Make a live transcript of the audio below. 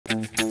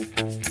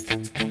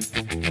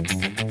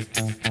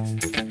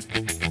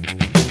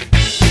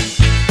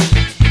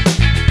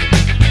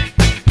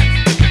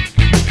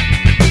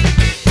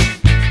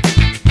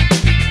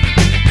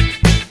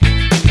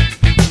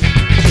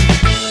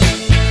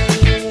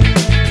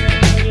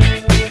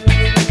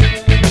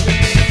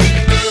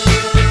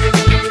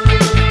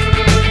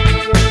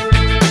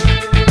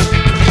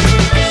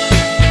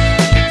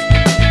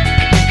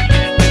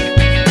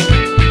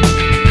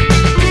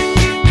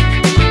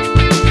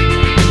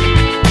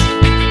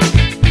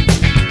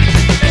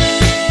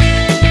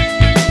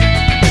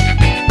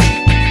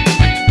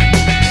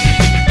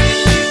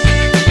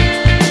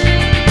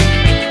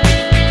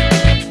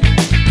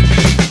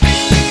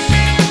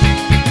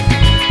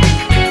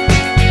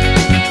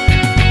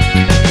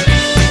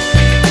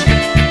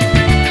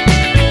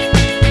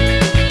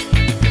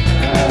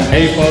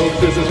Hey folks,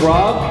 this is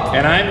Rob.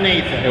 And I'm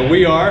Nathan. And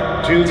we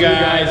are Two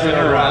Guys in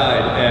a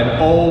Ride.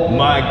 And oh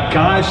my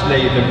gosh,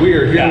 Nathan, we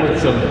are here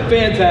with some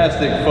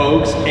fantastic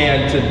folks.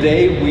 And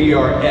today we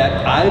are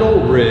at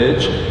Idle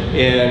Ridge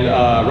in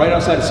right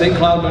outside of St.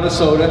 Cloud,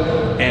 Minnesota.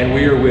 And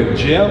we are with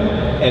Jim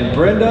and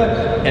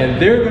Brenda.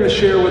 And they're going to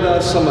share with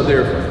us some of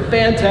their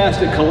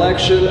fantastic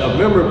collection of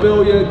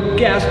memorabilia,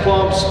 gas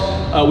pumps.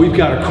 We've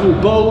got a cool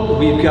boat,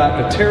 we've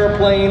got a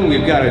terraplane,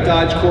 we've got a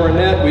Dodge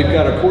Coronet, we've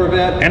got a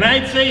Corvette. And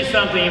I'd say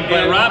something,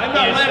 but Rob I'm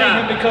not letting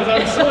him because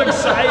I'm so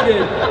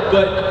excited.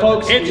 But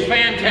folks, it's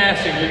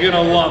fantastic. You're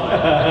gonna love it.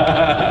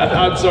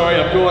 I'm sorry,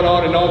 I'm going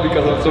on and on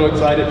because I'm so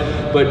excited.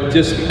 But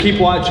just keep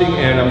watching,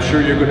 and I'm sure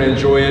you're going to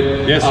enjoy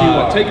it. Yes, you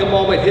are. Take a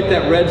moment, hit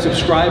that red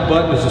subscribe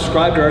button to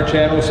subscribe to our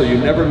channel so you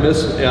never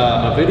miss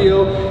a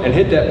video, and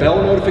hit that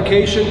bell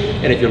notification.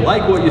 And if you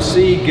like what you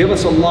see, give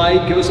us a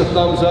like, give us a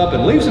thumbs up,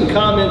 and leave some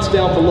comments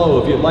down below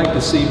if you'd like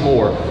to see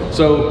more.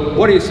 So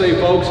what do you say,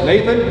 folks?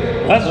 Nathan?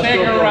 Let's take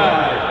a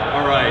ride.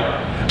 All right.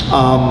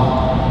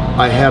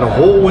 I had a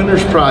whole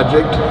winter's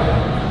project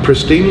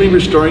pristinely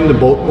restoring the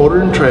boat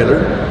motor and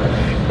trailer,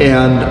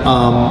 and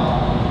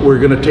we're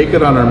going to take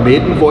it on our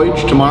maiden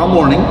voyage tomorrow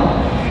morning.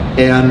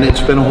 And it's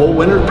been a whole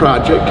winter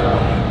project,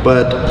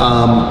 but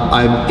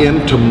I'm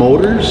into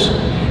motors,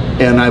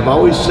 and I've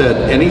always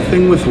said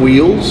anything with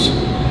wheels,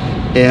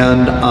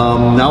 and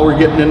now we're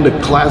getting into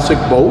classic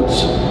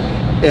boats.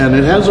 And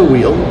it has a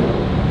wheel,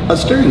 a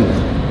steering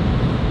wheel.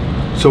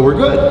 So we're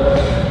good.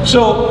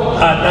 So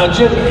now,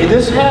 Jim,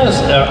 this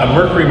has a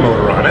Mercury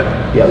motor on it.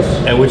 Yes.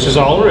 And which is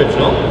all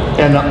original.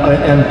 And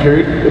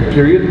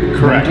period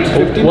Correct.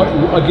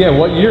 1959.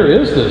 What year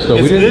is this,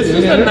 though? This is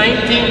the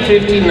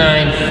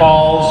 1959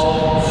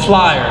 Falls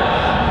Flyer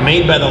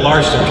made by the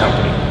Larson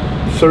Company.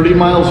 30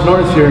 miles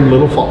north here in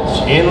Little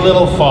Falls. In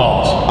Little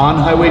Falls. On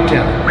Highway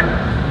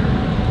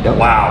 10. Yep.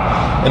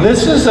 Wow. And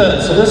this is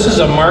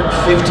a Mark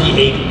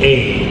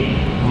 58A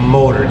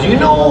motor. Do you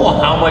know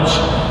how much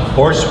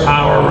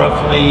horsepower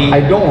roughly? I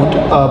don't,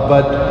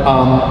 but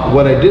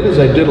what I did is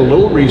I did a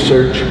little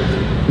research,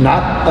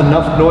 not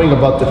enough knowing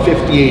about the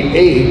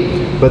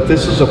 58A, but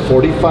this is a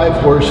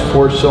 45 horse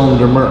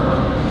 4-cylinder Merc.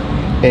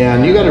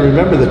 And you got to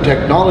remember the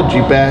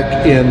technology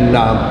back in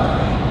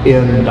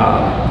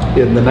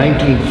the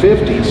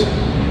 1950s.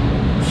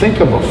 Think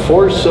of a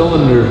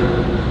 4-cylinder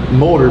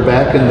motor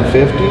back in the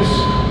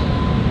 50s.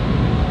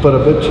 But I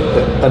bet you,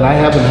 and I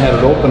haven't had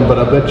it open, but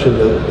I bet you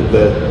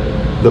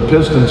the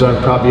pistons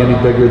aren't probably any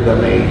bigger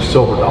than a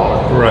silver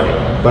dollar. Right.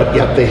 But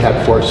yet they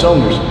had 4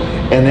 cylinders.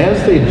 And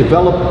as they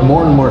developed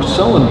more and more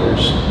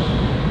cylinders,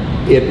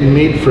 it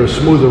made for a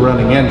smoother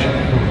running engine.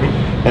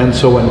 And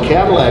so when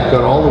Cadillac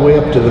got all the way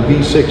up to the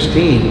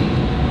V16,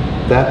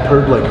 that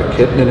purred like a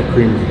kitten in a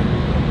creamery.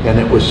 And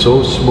it was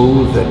so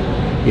smooth that,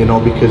 you know,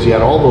 because you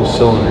had all those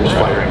cylinders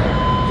firing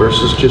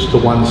versus just the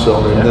 1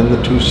 cylinder, and then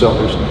the 2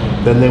 cylinders.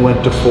 Then they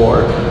went to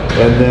 4,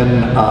 and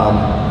then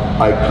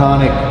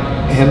iconic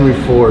Henry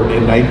Ford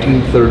in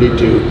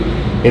 1932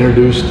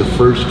 introduced the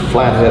first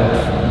flathead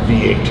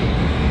V8.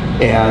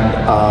 And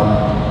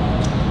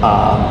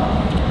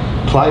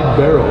Clyde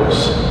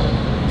Barrows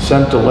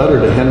sent a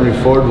letter to Henry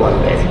Ford one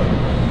day,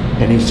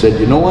 and he said,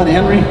 "You know what,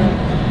 Henry?"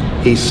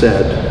 He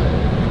said,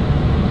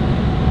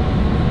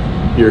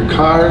 "Your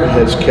car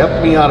has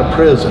kept me out of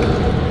prison.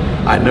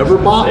 I never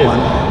bought one.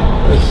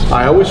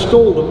 I always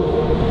stole them.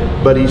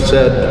 But," he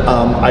said,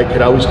 "I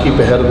could always keep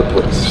ahead of the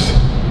police."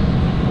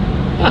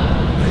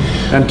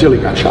 Until he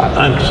got shot.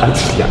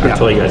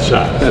 Until he got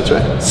shot. That's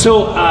right.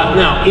 So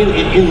now,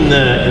 in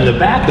the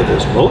back of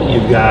this boat,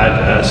 you've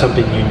got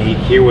something unique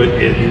here.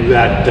 You've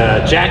got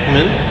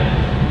Jackman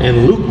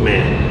and Luke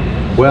Man.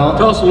 Well,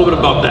 tell us a little bit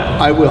about that.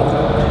 I will.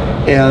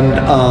 And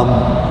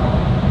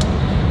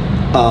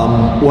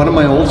one of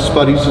my oldest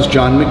buddies is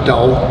John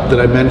McDowell that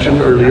I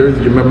mentioned earlier.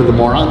 You remember the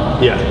moron?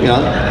 Yeah.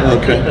 Yeah?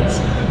 Okay.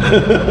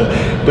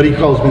 But he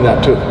calls me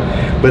that too.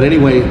 But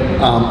anyway,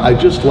 I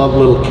just love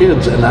little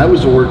kids, and I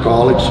was a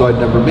workaholic, so I'd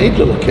never made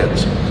little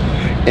kids.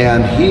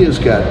 And he has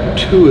got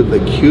 2 of the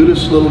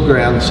cutest little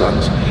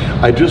grandsons.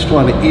 I just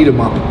want to eat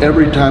them up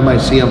every time I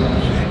see them.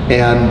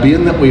 And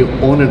being that we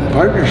own it in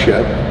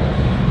partnership,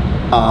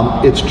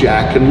 it's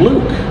Jack and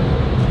Luke.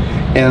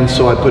 And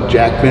so I put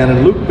Jack Man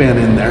and Luke Man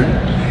in there.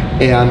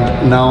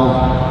 And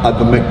now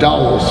the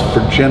McDowells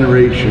for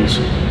generations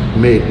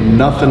made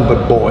nothing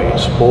but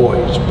boys,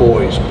 boys,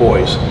 boys,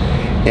 boys.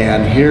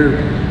 And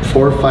here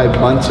 4 or 5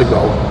 months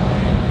ago,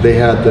 they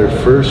had their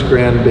first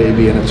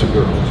grandbaby, and it's a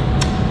girl.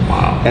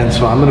 Wow. And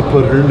so I'm going to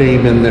put her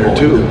name in there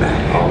too.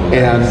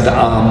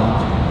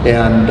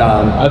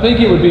 I think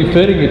it would be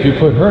fitting if you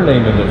put her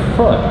name in the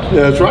front.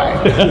 That's right.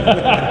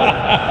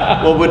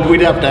 Well,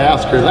 we'd have to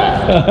ask her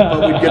that,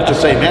 but we'd get the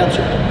same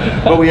answer.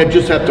 But we'd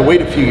just have to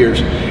wait a few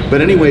years.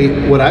 But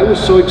anyway, what I was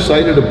so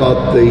excited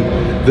about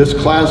this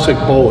classic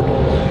boat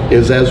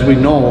is, as we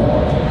know,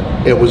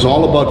 it was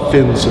all about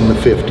fins in the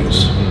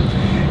 50s.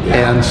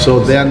 And so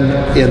then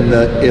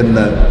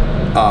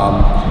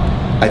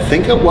I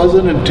think it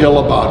wasn't until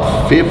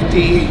about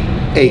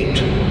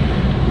 58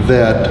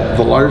 that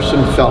the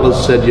Larson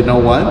fellas said, you know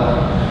what,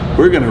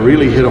 we're going to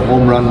really hit a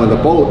home run with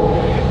a boat,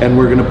 and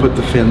we're going to put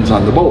the fins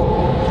on the boat.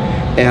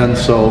 And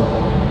so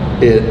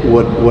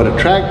what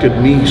attracted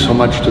me so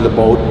much to the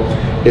boat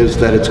is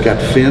that it's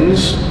got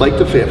fins like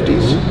the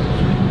 50s,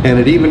 and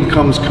it even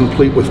comes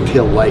complete with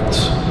tail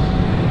lights.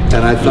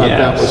 And I thought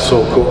that was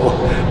so cool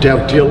to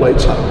have tail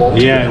lights on a boat.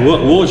 Yeah,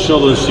 we'll show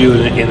those to you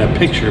in a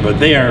picture, but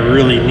they are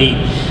really neat,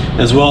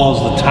 as well as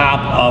the top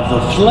of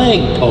the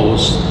flag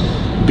post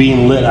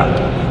being lit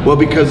up. Well,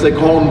 because they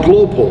call them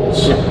glow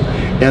poles. Yeah.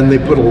 And they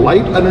put a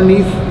light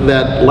underneath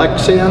that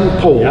Lexan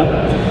pole,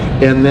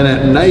 and then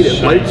at night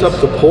it lights up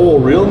the pole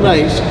real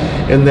nice,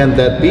 and then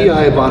that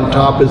beehive on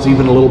top is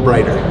even a little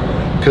brighter,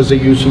 because they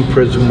use some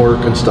prism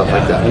work and stuff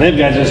like that. And they've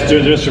got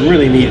there's some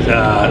really neat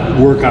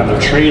work on the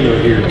trailer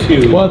here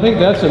too. Well, I think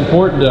that's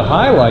important to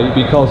highlight,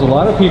 because a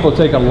lot of people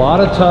take a lot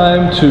of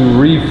time to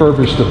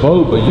refurbish the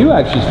boat, but you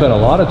actually spent a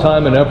lot of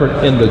time and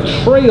effort in the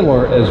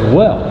trailer as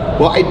well.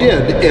 Well, I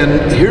did,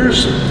 and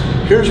here's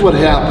what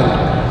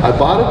happened. I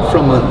bought it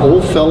from an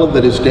old fella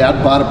that his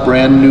dad bought it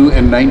brand new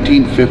in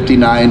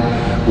 1959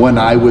 when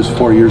I was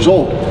 4 years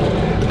old.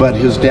 But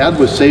his dad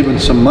was saving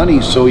some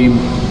money, so he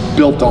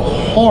built a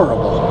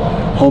horrible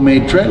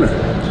homemade trailer.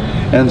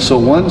 And so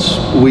once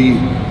we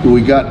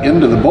got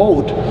into the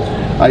boat,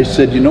 I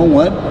said, you know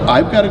what,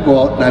 I've got to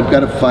go out and I've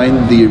got to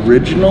find the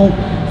original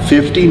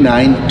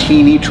 59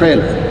 Teeny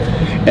trailer.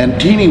 And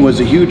Teeny was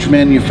a huge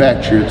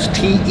manufacturer. It's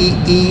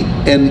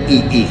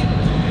T-E-E-N-E-E.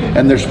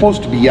 And they're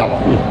supposed to be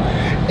yellow.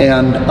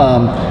 And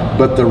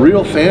but the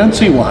real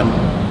fancy one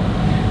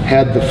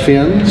had the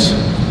fins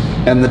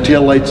and the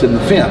taillights in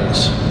the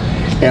fins.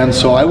 And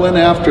so I went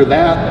after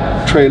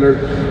that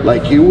trailer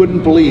like you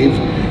wouldn't believe,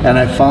 and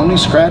I finally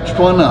scratched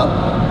one up.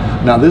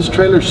 Now this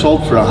trailer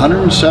sold for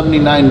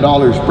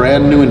 $179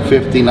 brand new in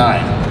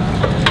 '59.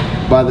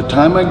 By the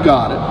time I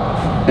got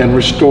it and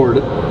restored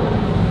it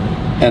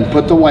and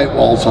put the white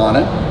walls on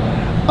it,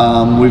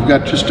 we've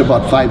got just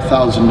about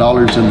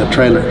 $5,000 in the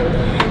trailer.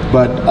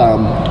 But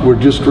we're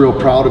just real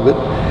proud of it.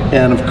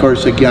 And of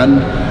course,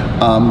 again,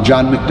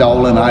 John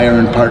McDowell and I are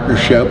in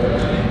partnership.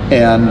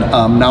 And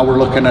now we're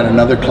looking at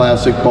another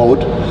classic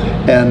boat.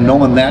 And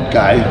knowing that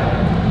guy,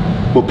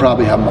 we'll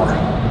probably have more.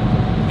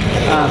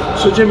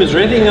 So Jim, is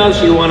there anything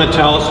else you want to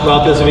tell us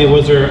about this? I mean,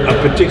 was there a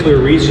particular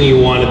reason you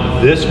wanted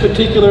this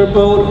particular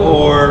boat,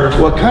 or?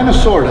 Well, kind of,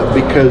 sort of,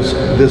 because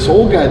this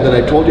old guy that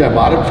I told you I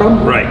bought it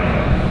from, right.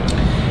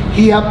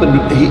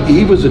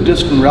 He was a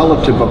distant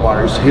relative of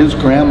ours. His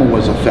grandma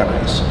was a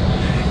Ferris.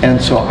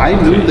 And so I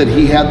knew that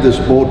he had this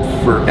boat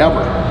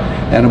forever.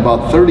 And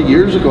about 30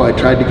 years ago, I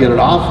tried to get it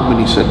off him, and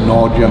he said,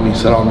 no, Jim, he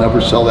said, I'll never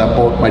sell that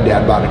boat. My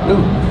dad bought it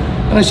new.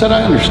 And I said,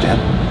 I understand.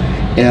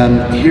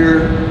 And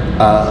here,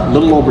 a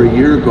little over a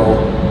year ago,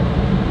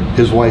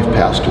 his wife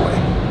passed away.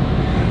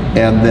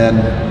 And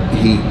then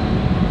he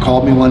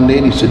called me one day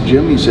and he said,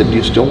 Jim, he said, do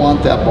you still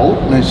want that boat?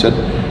 And I said,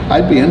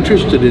 I'd be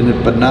interested in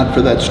it, but not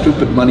for that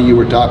stupid money you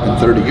were talking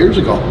 30 years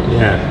ago.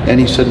 Yeah. And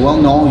he said, well,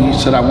 no, he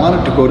said, I want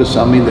it to go to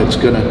somebody that's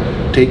going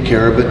to take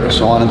care of it, and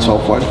so on and so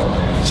forth.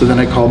 So then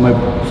I called my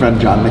friend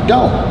John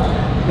McDowell,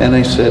 and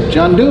I said,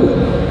 John,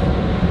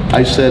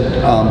 I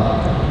said,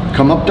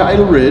 come up to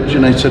Idle Ridge,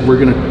 and I said, we're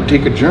going to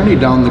take a journey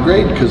down the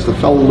grade, because the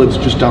fellow lives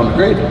just down the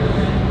grade.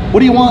 What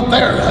do you want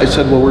there? I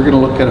said, well, we're going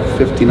to look at a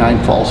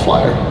 59 Falls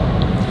Flyer.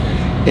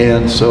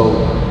 And so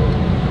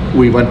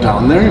we went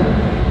down there,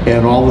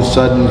 and all of a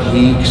sudden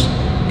he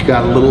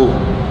got a little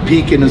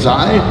peek in his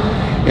eye,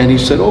 and he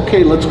said,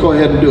 okay, let's go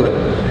ahead and do it.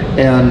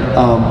 And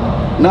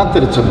not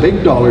that it's a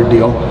big dollar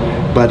deal,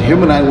 but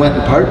him and I went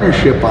in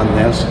partnership on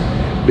this,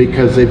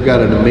 because they've got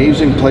an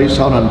amazing place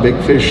out on Big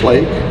Fish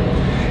Lake.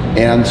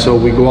 And so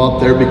we go out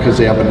there because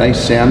they have a nice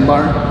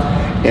sandbar.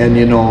 And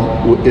you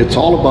know, it's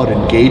all about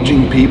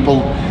engaging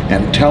people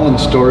and telling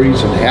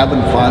stories and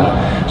having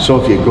fun.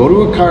 So if you go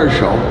to a car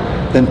show,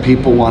 then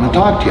people want to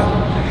talk to you.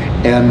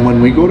 And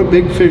when we go to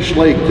Big Fish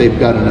Lake, they've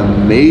got an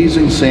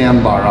amazing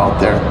sandbar out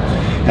there.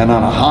 And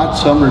on a hot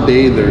summer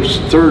day, there's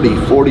 30,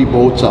 40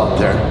 boats out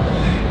there.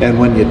 And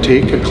when you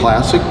take a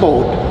classic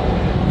boat,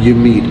 you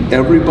meet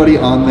everybody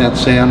on that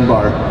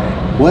sandbar.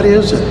 What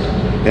is it?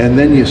 And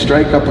then you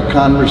strike up a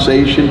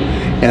conversation,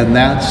 and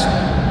that's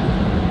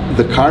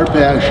the car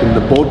passion,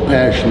 the boat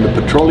passion, the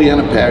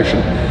Petroliana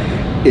passion.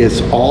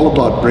 It's all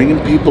about bringing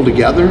people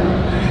together,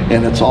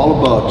 and it's all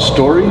about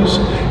stories,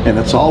 and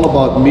it's all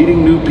about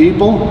meeting new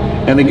people.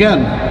 And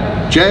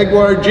again,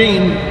 Jaguar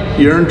Gene,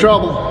 you're in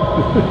trouble.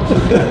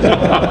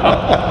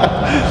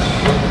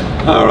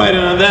 All right,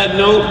 and on that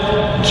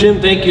note,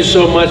 Jim, thank you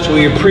so much.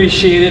 We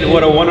appreciate it.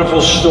 What a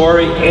wonderful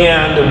story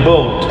and a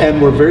boat.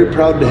 And we're very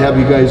proud to have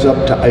you guys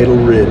up to Idle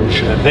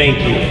Ridge. Thank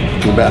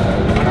you. You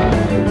bet.